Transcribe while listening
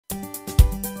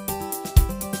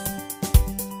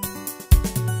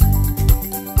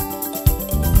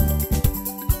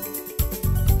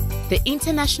The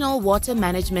International Water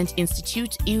Management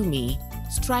Institute, IWMI,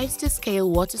 strives to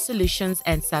scale water solutions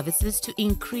and services to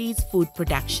increase food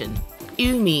production.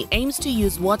 IWMI aims to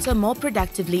use water more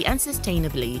productively and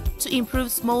sustainably to improve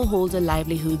smallholder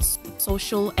livelihoods,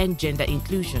 social and gender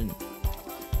inclusion.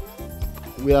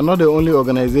 We are not the only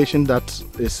organization that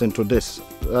is into this,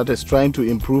 that is trying to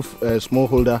improve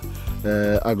smallholder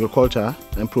agriculture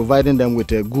and providing them with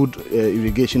good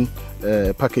irrigation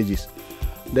packages.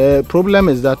 The problem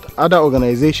is that other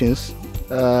organizations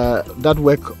that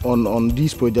work on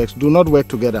these projects do not work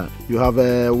together. You have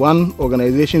one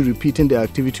organization repeating the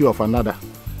activity of another,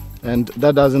 and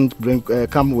that doesn't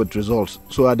come with results.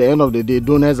 So at the end of the day,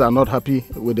 donors are not happy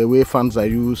with the way funds are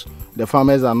used. The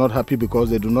farmers are not happy because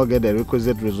they do not get the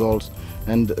requisite results,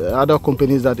 and other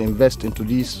companies that invest into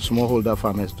these smallholder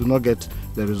farmers do not get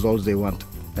the results they want.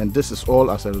 And this is all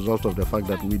as a result of the fact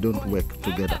that we don't work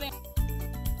together.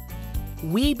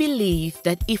 We believe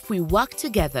that if we work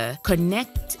together,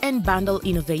 connect and bundle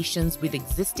innovations with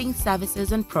existing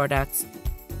services and products,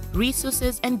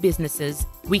 resources and businesses,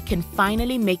 we can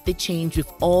finally make the change we've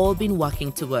all been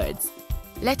working towards.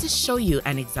 Let us show you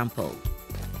an example.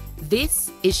 This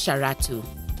is Sharatu.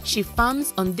 She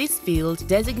farms on this field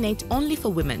designated only for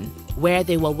women, where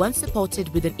they were once supported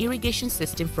with an irrigation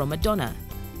system from a donor.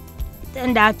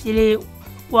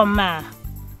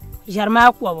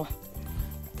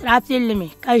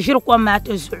 Rapidly, Kajir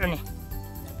Quamato Zuni.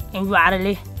 In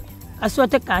Varley, a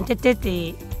sort of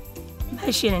quantity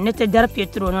machine knitted their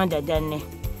Petron the Danny.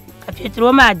 A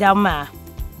Petroma Dama,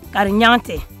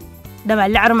 Carignante, the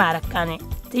Malarma Cane,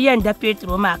 the end of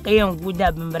Petroma, Kayan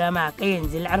Buddha Bimbrama, Kayan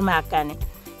Zilarma Cane,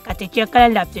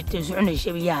 Catechaka lapted to Zuni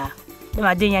Shivia, the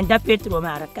Madian da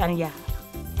Petroma Cania.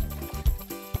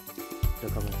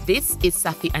 This is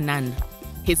Safi Anan.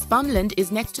 His farmland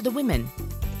is next to the women.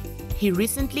 He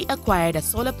recently acquired a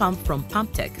solar pump from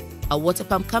Pumptech, a water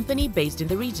pump company based in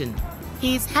the region.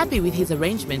 He is happy with his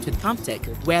arrangement with Pumptech,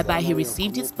 whereby he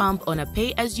received his pump on a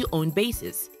pay-as-you-own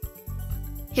basis.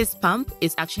 His pump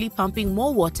is actually pumping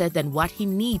more water than what he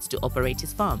needs to operate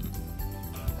his farm.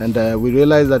 And we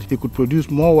realized that he could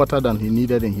produce more water than he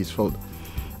needed in his field.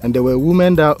 And there were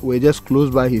women that were just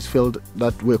close by his field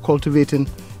that were cultivating,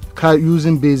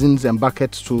 using basins and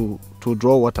buckets to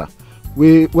draw water.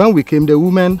 When we came, the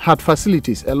women had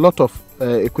facilities, a lot of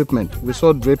equipment. We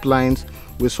saw drip lines,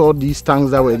 we saw these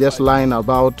tanks that were just lying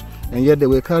about, and yet they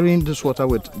were carrying this water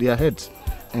with their heads.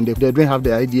 And they didn't have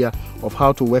the idea of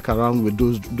how to work around with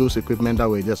those equipment that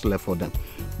were just left for them.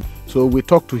 So we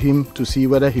talked to him to see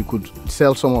whether he could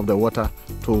sell some of the water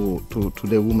to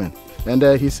the women. And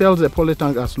he sells a poly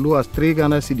tank as low as 3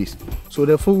 Ghana cedis. So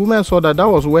the women saw that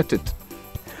was worth it.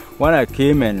 When I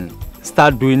came and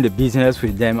start doing the business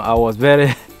with them, I was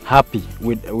very happy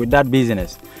with that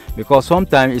business, because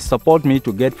sometimes it support me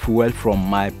to get fuel from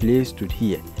my place to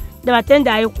here. The attend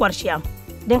I quarsham,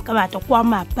 then come out to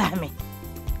Quama Pami.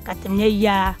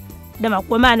 Catamia, the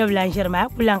Maquaman of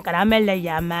Langerma, Pulancaramella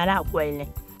Yamara Quayle.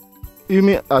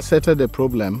 IWMI asserted the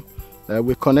problem.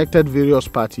 We connected various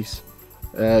parties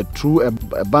through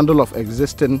a bundle of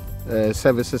existing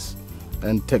services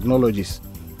and technologies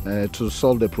to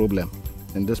solve the problem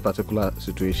in this particular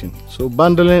situation. So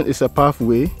bundling is a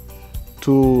pathway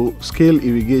to scale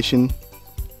irrigation,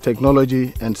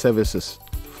 technology and services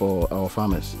for our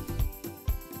farmers.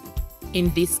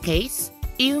 In this case,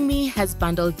 IWMI has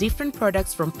bundled different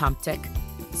products from Pumptech,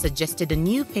 suggested a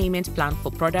new payment plan for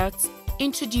products,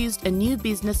 introduced a new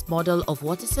business model of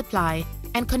water supply,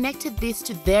 and connected this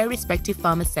to their respective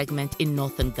farmer segment in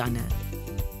northern Ghana.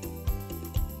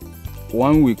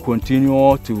 When we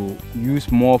continue to use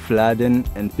more flooding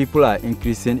and people are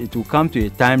increasing, it will come to a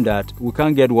time that we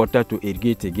can't get water to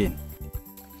irrigate again.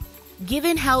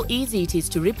 Given how easy it is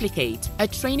to replicate, a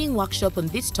training workshop on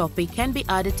this topic can be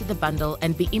added to the bundle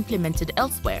and be implemented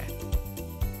elsewhere.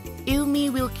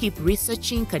 IWMI will keep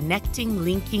researching, connecting,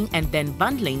 linking, and then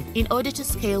bundling in order to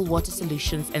scale water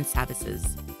solutions and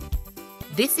services.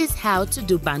 This is how to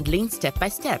do bundling step by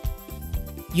step.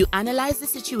 You analyze the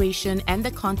situation and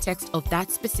the context of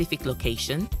that specific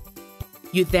location.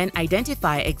 You then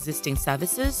identify existing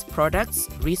services, products,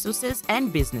 resources,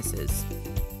 and businesses.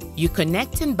 You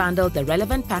connect and bundle the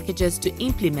relevant packages to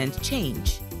implement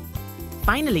change.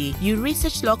 Finally, you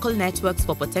research local networks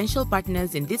for potential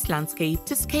partners in this landscape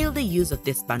to scale the use of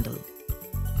this bundle.